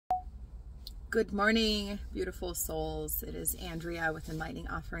Good morning, beautiful souls. It is Andrea with Enlightening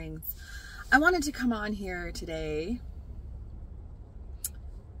Offerings. I wanted to come on here today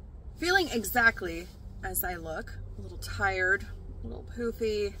feeling exactly as I look, a little tired, a little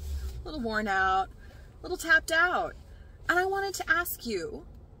poofy, a little worn out, a little tapped out. And I wanted to ask you,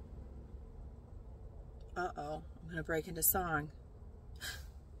 I'm going to break into song.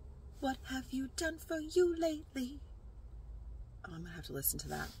 What have you done for you lately? Oh, I'm going to have to listen to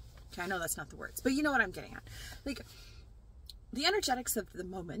that. Okay, I know that's not the words, but you know what I'm getting at. Like, the energetics of the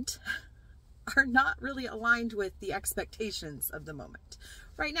moment are not really aligned with the expectations of the moment.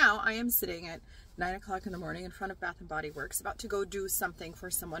 Right now, I am sitting at 9 o'clock in the morning in front of Bath & Body Works, about to go do something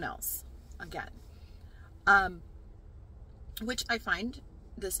for someone else again. Which I find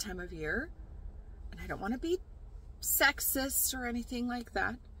this time of year, and I don't want to be sexist or anything like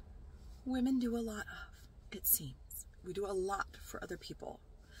that, women do a lot of, it seems. We do a lot for other people.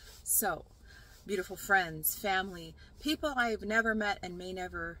 So, beautiful friends, family, people I've never met and may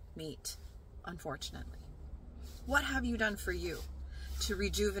never meet, unfortunately. What have you done for you to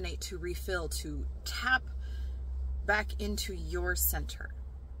rejuvenate, to refill, to tap back into your center?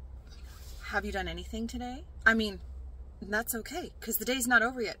 Have you done anything today? I mean, that's okay, because the day's not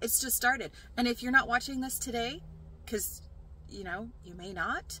over yet. It's just started. And if you're not watching this today, because, you know, you may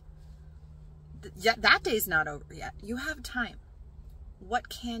not, that day's not over yet. You have time. What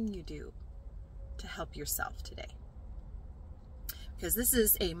can you do to help yourself today? Because this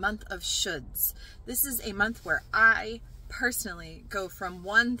is a month of shoulds. This is a month where I personally go from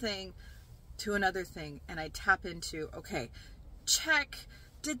one thing to another thing, and I tap into, okay, check,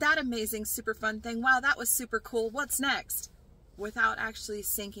 did that amazing, super fun thing. Wow, that was super cool. What's next? Without actually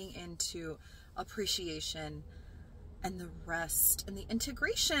sinking into appreciation and the rest and the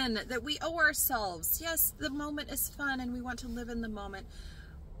integration that we owe ourselves. Yes, the moment is fun and we want to live in the moment.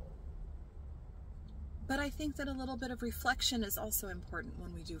 But I think that a little bit of reflection is also important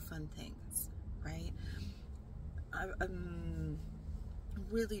when we do fun things, right? I'm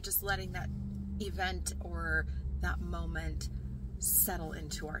really just letting that event or that moment settle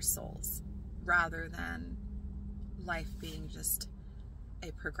into our souls rather than life being just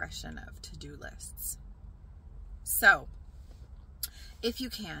a progression of to-do lists. So, if you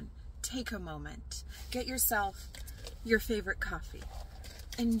can, take a moment, get yourself your favorite coffee,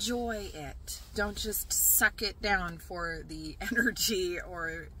 enjoy it. Don't just suck it down for the energy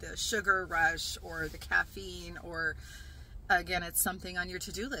or the sugar rush or the caffeine, or again, it's something on your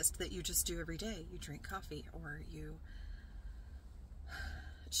to-do list that you just do every day. You drink coffee, or you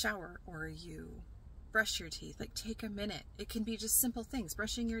shower, or you brush your teeth. Like, take a minute. It can be just simple things,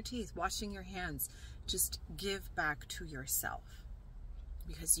 brushing your teeth, washing your hands. Just give back to yourself,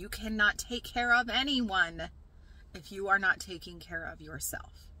 because you cannot take care of anyone if you are not taking care of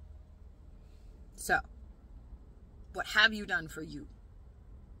yourself. So, what have you done for you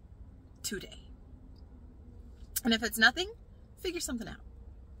today? And if it's nothing, figure something out,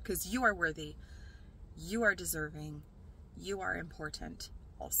 because you are worthy, you are deserving, you are important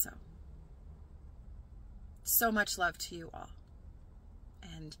also. So much love to you all,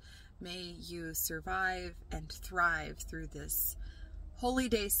 and may you survive and thrive through this holy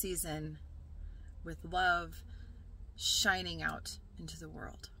day season with love shining out into the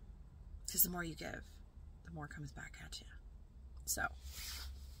world. Because the more you give, the more comes back at you. So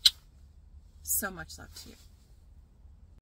much love to you.